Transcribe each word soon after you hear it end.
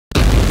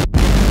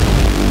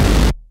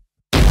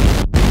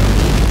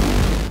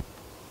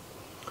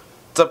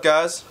What's up,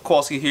 guys?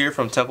 Kowalski here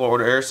from Templar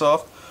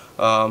Airsoft.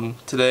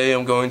 Today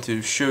I'm going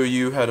to show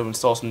you how to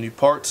install some new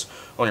parts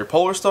on your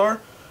PolarStar.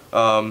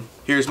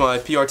 Here's my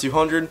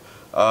PR200.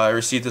 I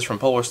received this from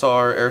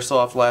PolarStar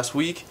Airsoft last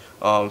week.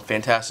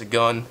 Fantastic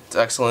gun. It's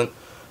excellent.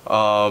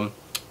 And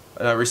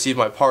I received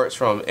my parts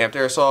from Amped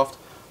Airsoft.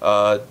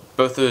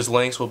 Both those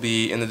links will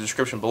be in the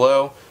description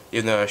below,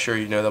 even though I'm sure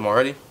you know them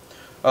already.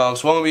 So what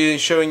I'm going to be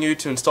showing you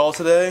to install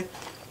today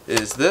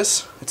is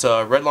this. It's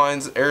a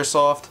Redline's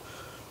Airsoft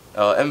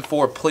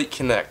M4 Plate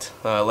Connect.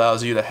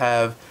 Allows you to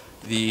have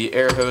the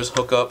air hose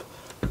hook up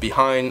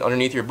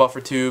underneath your buffer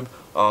tube,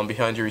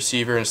 behind your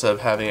receiver, instead of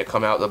having it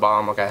come out the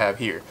bottom like I have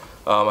here.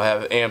 I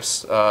have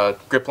Amp's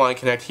grip line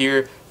connect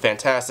here.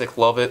 Fantastic,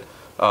 love it.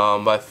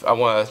 But I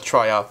want to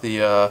try out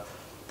the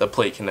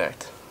Plate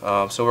Connect.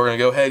 So we're going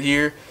to go ahead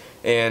here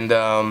and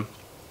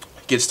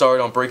get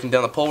started on breaking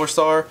down the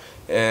PolarStar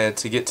and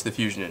to get to the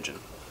fusion engine.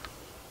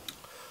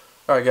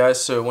 Alright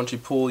guys, so once you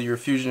pull your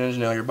fusion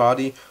engine out of your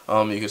body,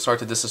 you can start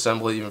to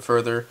disassemble it even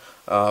further.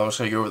 I'm just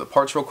going to go over the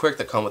parts real quick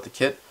that come with the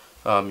kit.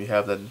 You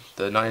have the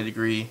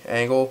 90-degree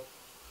angle,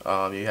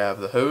 you have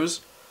the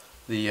hose,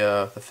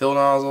 the fill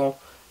nozzle,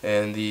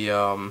 and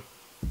the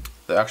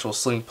actual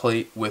sling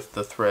plate with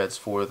the threads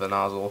for the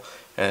nozzle,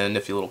 and a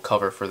nifty little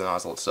cover for the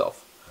nozzle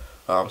itself.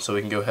 So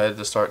we can go ahead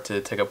to start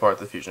to take apart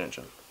the fusion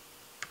engine.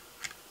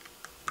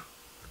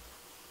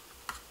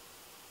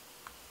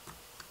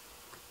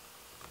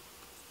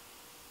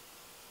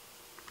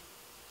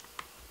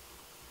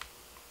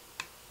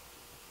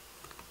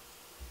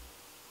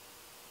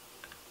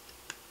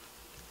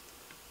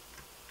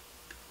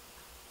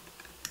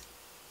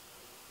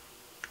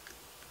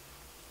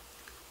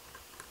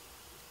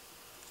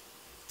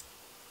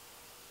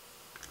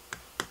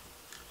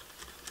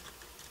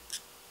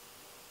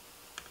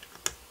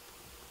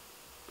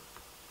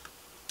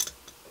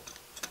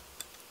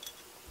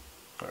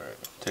 Alright,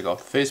 take off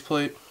the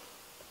faceplate,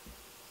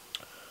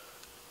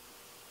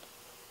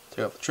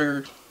 take off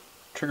the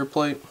trigger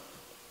plate.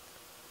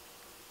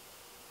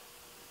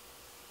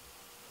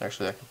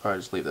 Actually, I can probably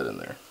just leave that in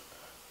there.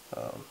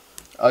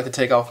 I like to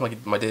take off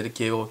my data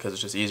cable because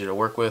it's just easier to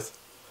work with.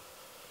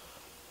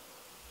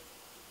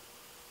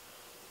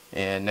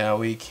 And now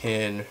we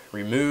can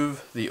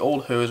remove the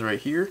old hose right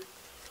here.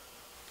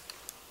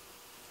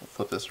 I'll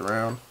flip this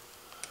around.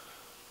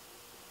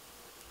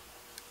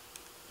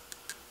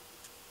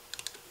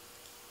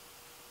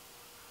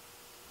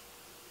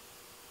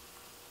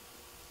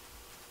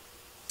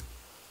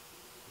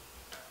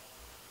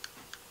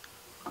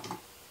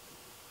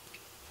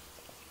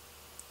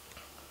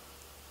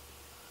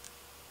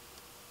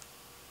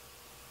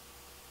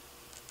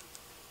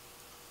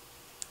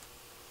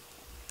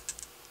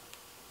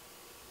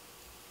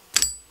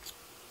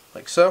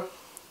 Like so.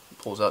 It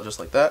pulls out just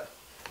like that.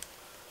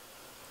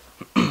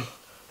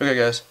 Okay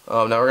guys,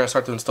 now we're going to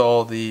start to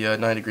install the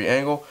 90-degree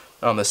angle.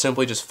 That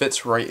simply just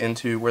fits right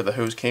into where the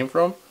hose came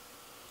from.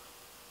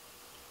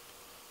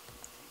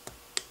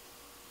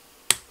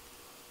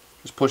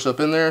 Just push it up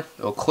in there,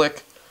 it'll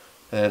click,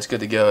 and it's good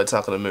to go. It's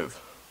not going to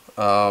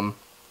move.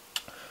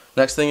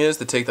 Next thing is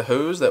to take the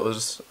hose that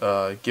was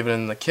given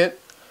in the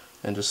kit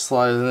and just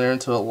slide it in there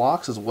until it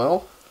locks as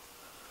well.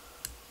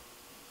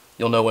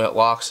 You'll know when it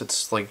locks.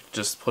 It's like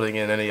just putting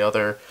in any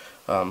other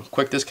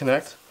quick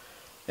disconnect,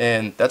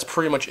 and that's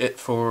pretty much it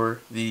for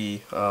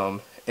the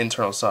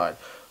internal side.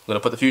 I'm going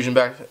to put the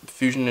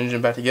fusion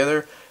engine back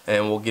together,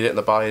 and we'll get it in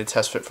the body to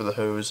test fit for the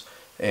hose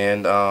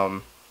and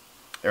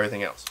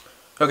everything else.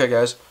 Okay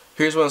guys,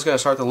 here's what it's going to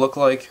start to look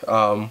like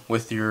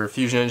with your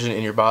fusion engine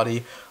in your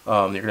body.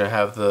 You're going to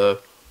have the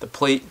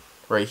plate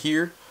right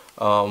here,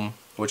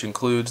 which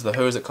includes the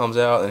hose that comes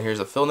out, and here's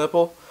a fill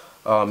nipple.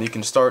 You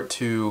can start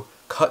to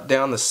cut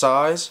down the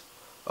size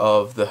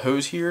of the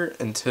hose here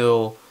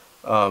until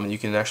you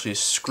can actually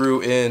screw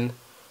in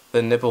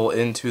the nipple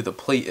into the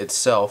plate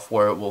itself,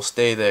 where it will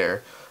stay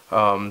there.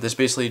 This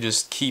basically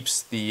just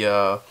keeps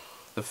the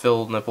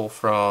fill nipple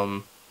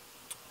from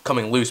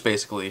coming loose,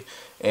 basically,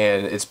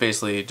 and it's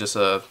basically just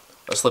a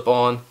slip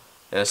on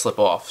and a slip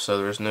off.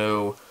 So it's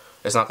not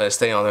going to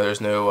stay on there.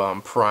 There's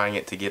no prying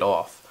it to get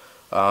off.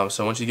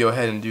 So once you go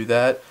ahead and do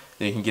that,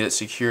 then you can get it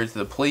secured to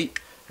the plate,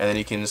 and then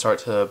you can start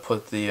to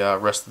put the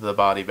rest of the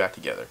body back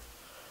together.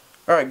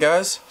 Alright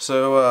guys,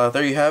 so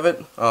there you have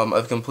it.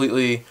 I've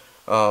completely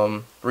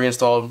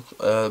reinstalled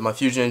my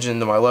fusion engine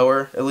to my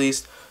lower, at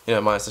least,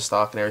 minus the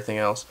stock and everything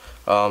else.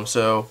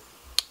 So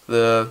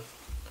the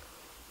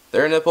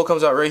air nipple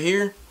comes out right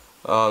here.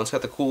 It's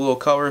got the cool little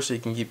cover so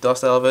you can keep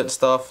dust out of it and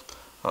stuff.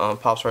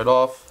 Pops right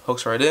off,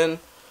 hooks right in.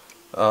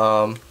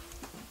 I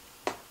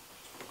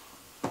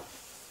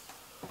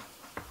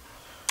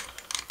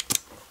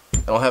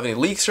don't have any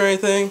leaks or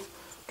anything.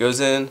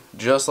 Goes in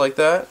just like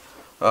that.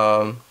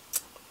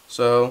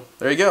 So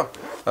there you go.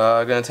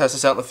 I'm going to test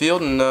this out in the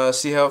field and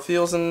see how it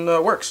feels and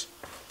works.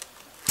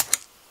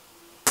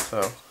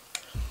 So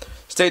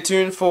stay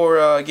tuned for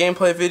a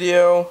gameplay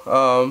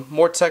video,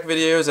 more tech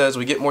videos as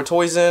we get more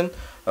toys in,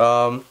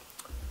 and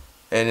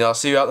I'll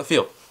see you out in the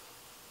field.